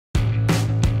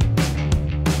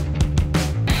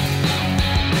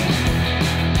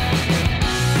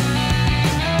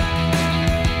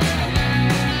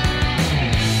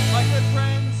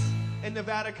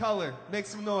Color. Make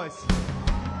some noise.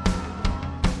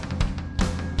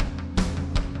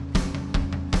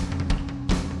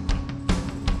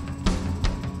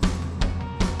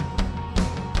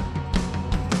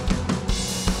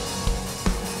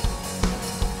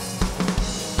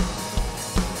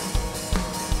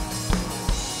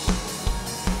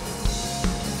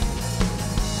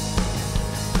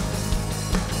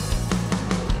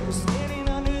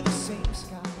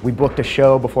 We booked a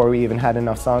show before we even had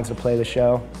enough songs to play the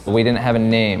show. We didn't have a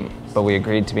name, but we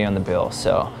agreed to be on the bill,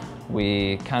 so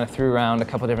we kind of threw around a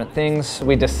couple different things.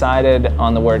 We decided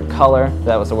on the word color.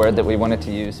 That was the word that we wanted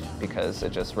to use because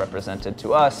it just represented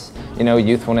to us, you know,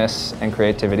 youthfulness and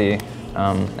creativity,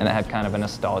 and it had kind of a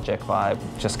nostalgic vibe.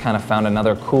 Just kind of found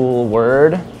another cool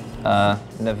word,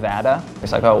 Nevada.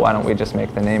 It's like, oh, why don't we just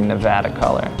make the name Nevada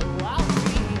Color?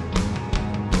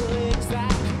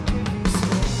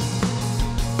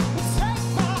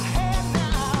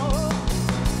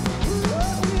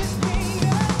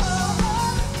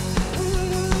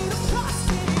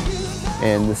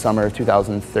 In the summer of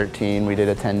 2013, we did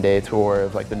a 10-day tour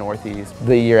of like the Northeast.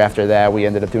 The year after that, we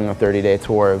ended up doing a 30-day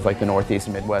tour of like the Northeast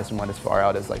and Midwest and went as far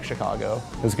out as like Chicago.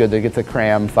 It was good to get to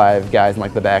cram 5 guys in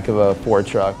like the back of a Ford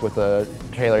truck with a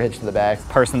trailer hitched to the back.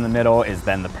 The person in the middle is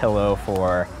then the pillow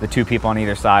for the 2 people on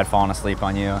either side falling asleep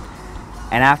on you.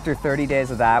 And after 30 days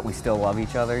of that, we still love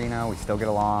each other, you know, we still get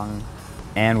along,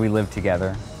 and we live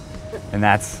together. And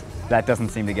that doesn't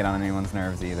seem to get on anyone's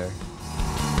nerves either.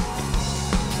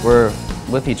 We're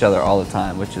with each other all the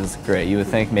time, which is great. You would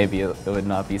think maybe it would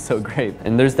not be so great.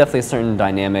 And there's definitely a certain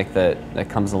dynamic that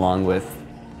comes along with,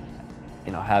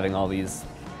 you know, having all these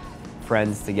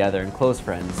friends together and close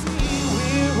friends.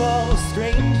 We're all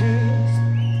strangers.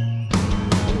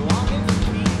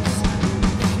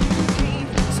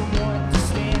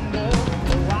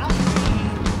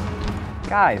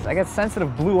 Guys, I got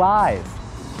sensitive blue eyes.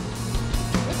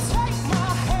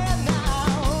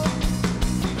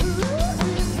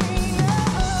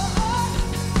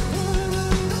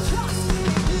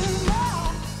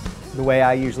 The way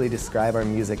I usually describe our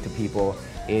music to people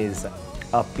is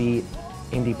upbeat,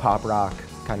 indie pop rock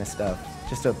kind of stuff.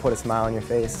 Just to put a smile on your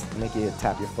face, make you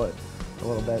tap your foot a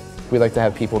little bit. We like to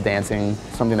have people dancing,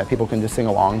 something that people can just sing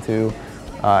along to,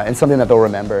 and something that they'll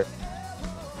remember.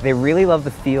 They really love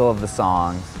the feel of the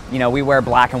songs. You know, we wear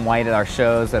black and white at our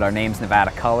shows, that our name's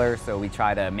Nevada Color, so we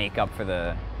try to make up for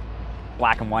the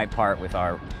black and white part with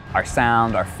our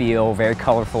sound, our feel, very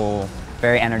colorful,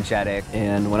 very energetic.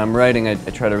 And when I'm writing, I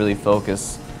try to really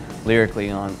focus lyrically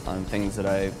on things that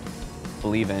I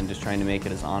believe in, just trying to make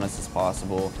it as honest as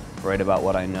possible, write about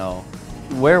what I know.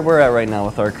 Where we're at right now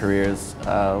with our careers,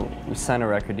 we signed a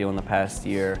record deal in the past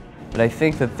year, but I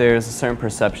think that there's a certain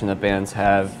perception that bands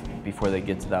have before they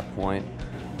get to that point,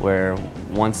 where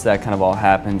once that kind of all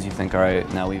happens, you think, all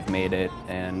right, now we've made it,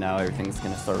 and now everything's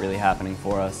going to start really happening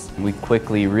for us. And we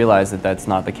quickly realize that that's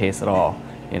not the case at all.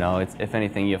 You know, if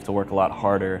anything, you have to work a lot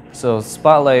harder. So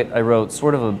Spotlight, I wrote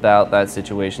sort of about that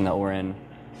situation that we're in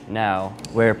now,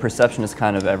 where perception is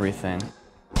kind of everything.